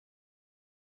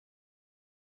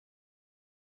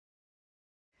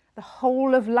The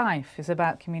whole of life is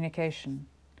about communication,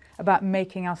 about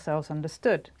making ourselves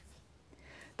understood.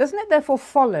 Doesn't it therefore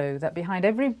follow that behind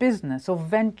every business or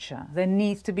venture there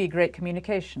needs to be great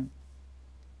communication?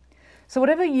 So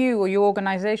whatever you or your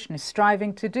organisation is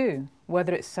striving to do,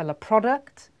 whether it's sell a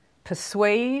product,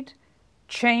 persuade,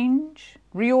 change,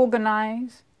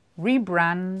 reorganise,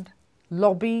 rebrand,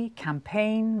 lobby,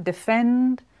 campaign,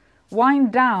 defend,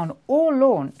 wind down or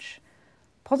launch,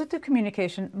 positive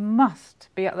communication must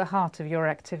be at the heart of your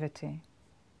activity.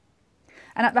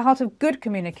 And at the heart of good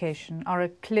communication are a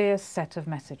clear set of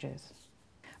messages.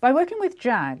 By working with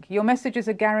JAG, your messages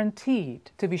are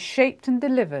guaranteed to be shaped and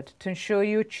delivered to ensure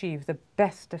you achieve the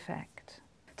best effect.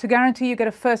 To guarantee you get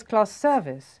a first-class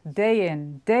service, day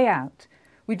in, day out,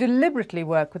 we deliberately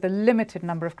work with a limited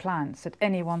number of clients at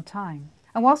any one time.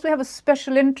 And whilst we have a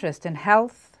special interest in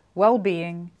health,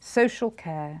 well-being, social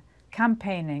care,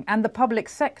 campaigning and the public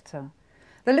sector,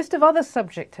 the list of other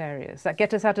subject areas that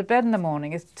get us out of bed in the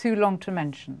morning is too long to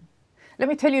mention. Let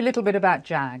me tell you a little bit about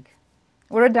JAG.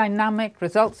 We're a dynamic,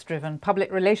 results-driven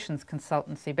public relations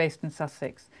consultancy based in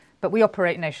Sussex, but we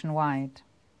operate nationwide.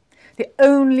 The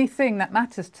only thing that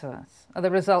matters to us are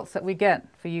the results that we get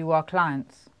for you, our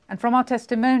clients. And from our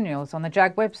testimonials on the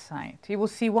JAG website, you will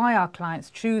see why our clients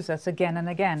choose us again and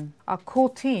again. Our core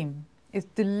team is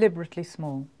deliberately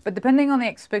small, but depending on the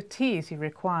expertise you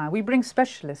require, we bring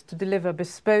specialists to deliver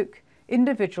bespoke,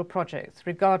 individual projects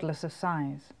regardless of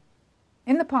size.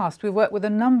 In the past, we've worked with a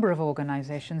number of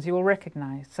organisations you will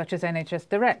recognise, such as NHS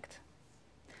Direct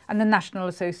and the National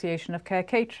Association of Care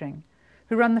Catering,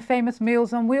 who run the famous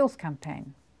Meals on Wheels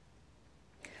campaign.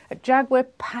 At JAG, we're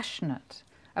passionate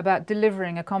about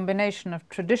delivering a combination of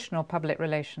traditional public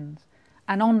relations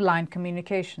and online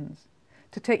communications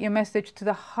to take your message to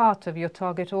the heart of your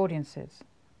target audiences.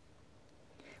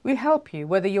 We help you,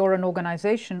 whether you're an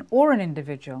organisation or an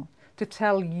individual, to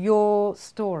tell your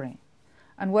story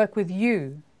and work with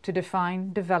you to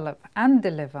define, develop and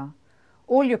deliver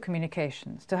all your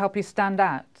communications to help you stand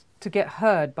out, to get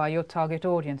heard by your target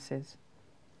audiences.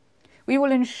 We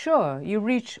will ensure you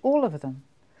reach all of them,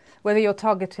 whether you're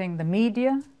targeting the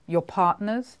media, your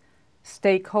partners,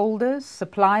 stakeholders,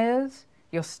 suppliers,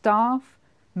 your staff,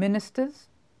 ministers,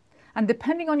 and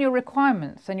depending on your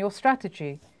requirements and your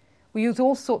strategy, we use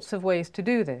all sorts of ways to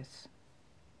do this.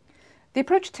 The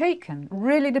approach taken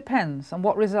really depends on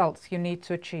what results you need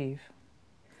to achieve.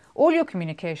 All your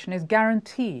communication is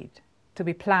guaranteed to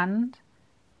be planned,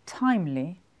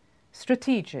 timely,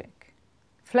 strategic,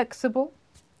 flexible,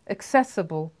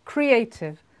 accessible,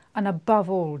 creative, and above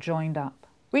all, joined up.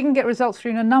 We can get results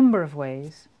through in a number of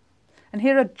ways, and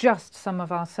here are just some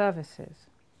of our services.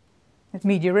 It's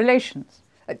media relations.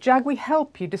 At JAG, we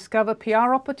help you discover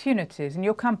PR opportunities in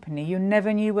your company you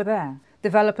never knew were there.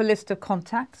 Develop a list of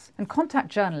contacts and contact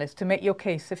journalists to make your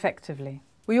case effectively.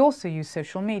 We also use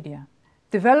social media.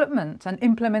 Development and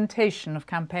implementation of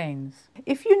campaigns.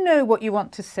 If you know what you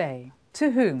want to say,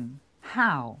 to whom,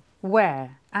 how,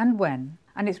 where and when,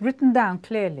 and it's written down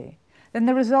clearly, then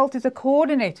the result is a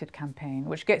coordinated campaign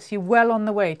which gets you well on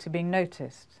the way to being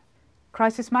noticed.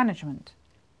 Crisis management.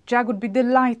 JAG would be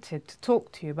delighted to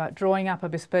talk to you about drawing up a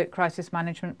bespoke crisis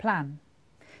management plan.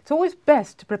 It's always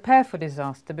best to prepare for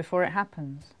disaster before it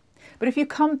happens. But if you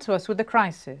come to us with a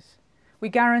crisis, we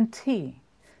guarantee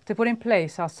to put in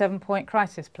place our 7-point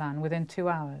crisis plan within 2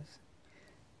 hours.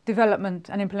 Development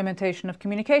and implementation of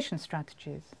communication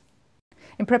strategies.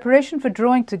 In preparation for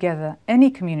drawing together any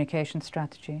communication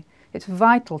strategy, it's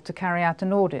vital to carry out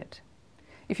an audit.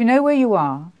 If you know where you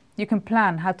are, you can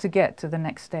plan how to get to the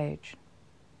next stage.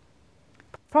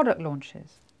 Product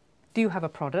launches. Do you have a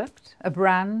product, a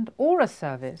brand or a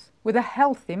service with a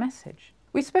healthy message?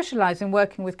 We specialise in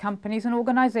working with companies and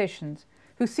organisations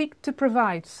who seek to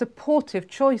provide supportive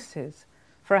choices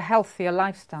for a healthier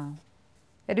lifestyle.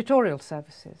 Editorial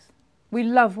services. We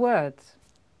love words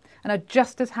and are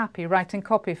just as happy writing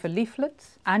copy for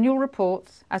leaflets, annual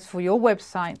reports, as for your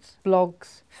websites,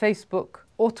 blogs, Facebook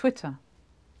or Twitter.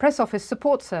 Press office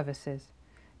support services.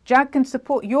 JAG can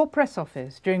support your press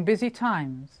office during busy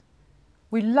times.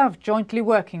 We love jointly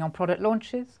working on product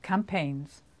launches,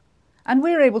 campaigns, and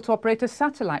we're able to operate a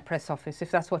satellite press office if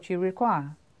that's what you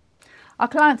require. Our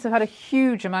clients have had a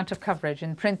huge amount of coverage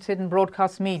in printed and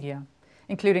broadcast media,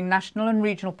 including national and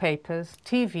regional papers,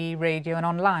 TV, radio and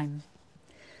online.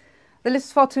 The list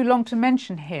is far too long to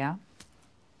mention here,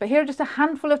 but here are just a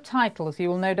handful of titles you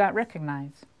will no doubt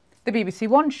recognise. The BBC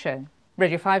One Show,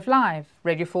 Radio 5 Live,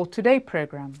 Radio 4 Today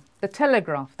programme, The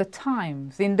Telegraph, The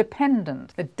Times, The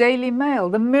Independent, The Daily Mail,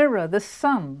 The Mirror, The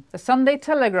Sun, The Sunday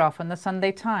Telegraph and The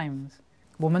Sunday Times,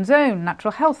 Woman's Own,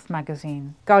 Natural Health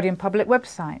magazine, Guardian Public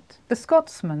website, The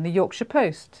Scotsman, The Yorkshire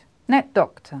Post, Net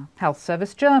Doctor, Health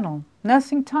Service Journal,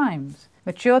 Nursing Times,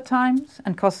 Mature Times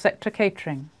and Cost Sector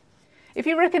Catering. If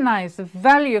you recognise the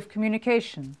value of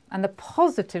communication and the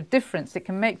positive difference it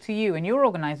can make to you and your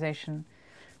organisation,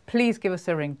 please give us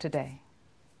a ring today.